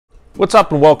What's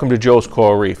up and welcome to Joe's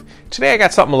Coral Reef. Today I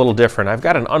got something a little different. I've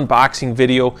got an unboxing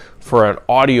video for an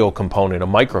audio component, a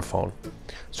microphone.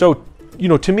 So, you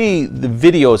know, to me, the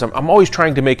videos, I'm always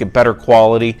trying to make it better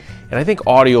quality, and I think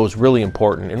audio is really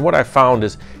important. And what I found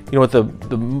is, you know, with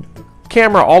the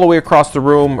camera all the way across the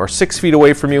room or 6 feet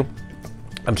away from you,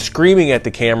 I'm screaming at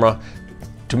the camera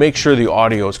to make sure the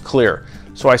audio is clear.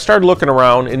 So I started looking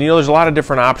around, and you know, there's a lot of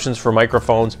different options for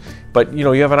microphones, but you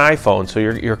know, you have an iPhone, so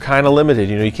you're kind of limited.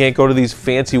 You know, you can't go to these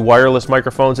fancy wireless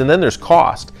microphones, and then there's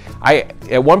cost.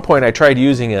 At one point I tried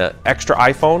using an extra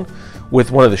iPhone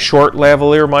with one of the short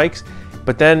lavalier mics,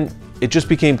 but then it just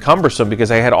became cumbersome because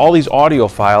I had all these audio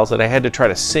files that I had to try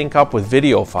to sync up with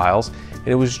video files, and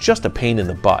it was just a pain in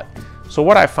the butt. So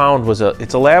what I found was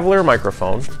it's a lavalier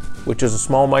microphone, which is a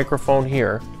small microphone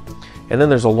here, and then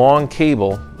there's a long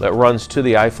cable that runs to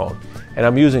the iPhone, and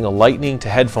I'm using a lightning to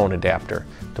headphone adapter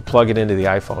to plug it into the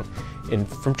iPhone. And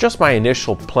from just my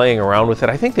initial playing around with it,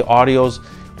 I think the audio's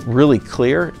really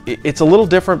clear. It's a little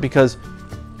different because,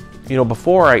 you know,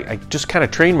 before I just kind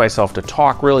of trained myself to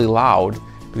talk really loud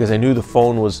because I knew the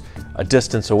phone was a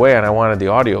distance away and I wanted the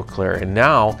audio clear. And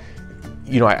now,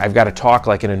 you know, I've got to talk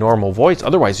like in a normal voice,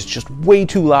 otherwise it's just way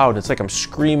too loud. It's like I'm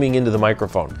screaming into the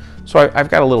microphone. So I've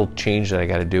got a little change that I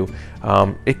got to do.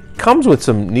 It comes with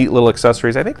some neat little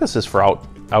accessories. I think this is for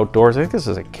outdoors. I think this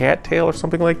is a cattail or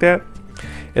something like that.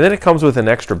 And then it comes with an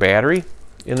extra battery.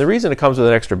 And the reason it comes with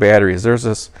an extra battery is there's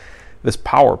this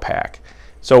power pack.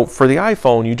 So for the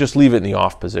iPhone, you just leave it in the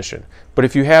off position. But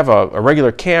if you have a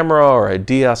regular camera or a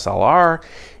DSLR,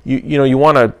 you know, you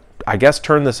want to, I guess,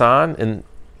 turn this on, and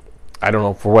I don't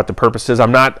know for what the purpose is.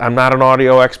 I'm not an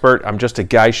audio expert. I'm just a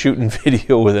guy shooting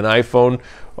video with an iPhone,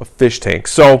 a fish tank.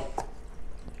 So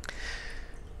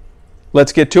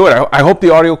let's get to it. I hope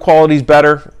the audio quality is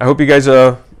better. I hope you guys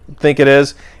think it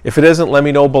is. If it isn't, let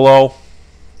me know below.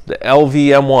 The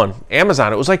LVM1,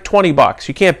 Amazon, it was like 20 bucks.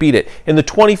 You can't beat it. And the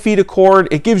 20 feet of cord,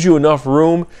 it gives you enough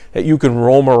room that you can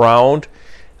roam around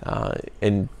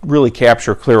and really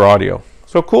capture clear audio.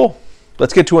 So cool.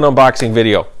 Let's get to an unboxing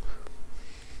video.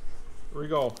 Here we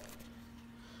go.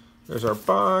 There's our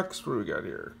box. What do we got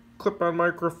here? Clip-on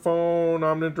microphone,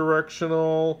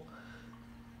 omnidirectional.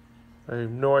 I have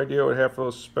no idea what half of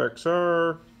those specs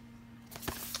are,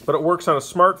 but it works on a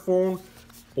smartphone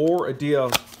or a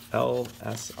DSLR.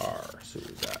 So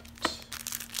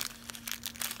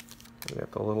we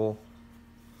got the little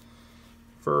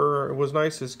fur. It was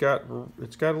nice. It's got a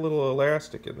little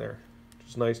elastic in there.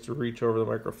 It's nice to reach over the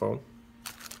microphone.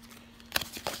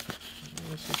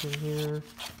 This is in here.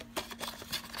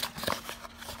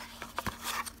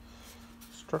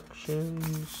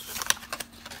 Instructions.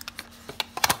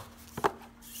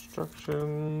 So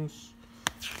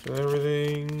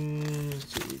everything.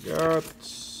 Let's see what we got.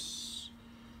 There's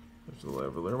the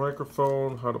lavalier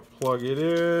microphone. How to plug it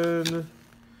in. The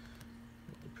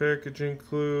package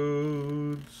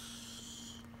includes.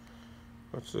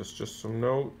 What's this? Just some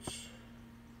notes.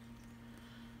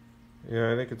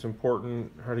 Yeah, I think it's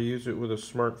important how to use it with a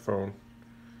smartphone,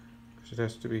 because it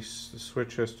has to be, the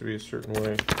switch has to be a certain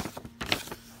way.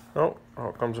 Oh,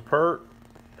 it comes apart.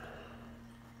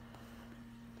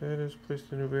 That is, place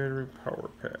the new battery, power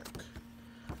pack.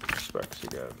 Specs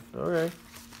again. Okay.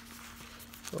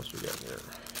 What else we got here?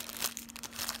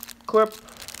 Clip,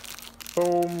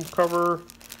 foam cover,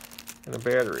 and a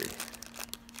battery.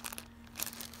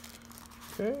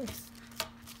 Okay.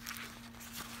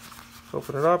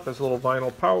 Open it up. It's a little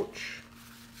vinyl pouch.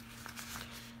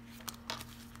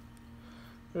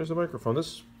 There's the microphone. This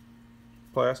is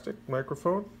plastic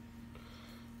microphone.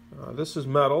 This is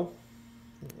metal.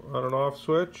 On and off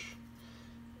switch.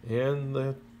 And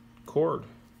the cord.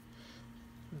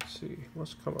 Let's see.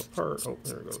 Must come apart. Oh,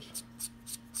 there it goes.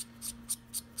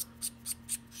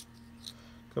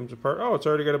 Comes apart. Oh, it's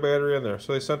already got a battery in there.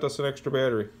 So they sent us an extra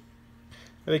battery.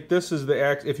 I think this is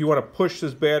the if you want to push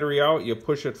this battery out, you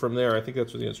push it from there. I think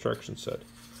that's what the instructions said.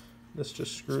 This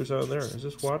just screws on there. Is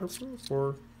this waterproof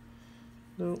or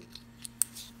no?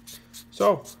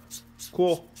 So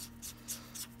cool.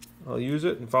 I'll use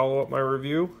it and follow up my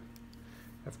review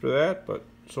after that, but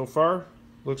so far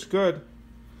looks good.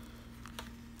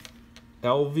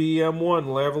 LVM1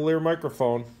 lavalier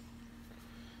microphone.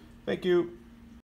 Thank you.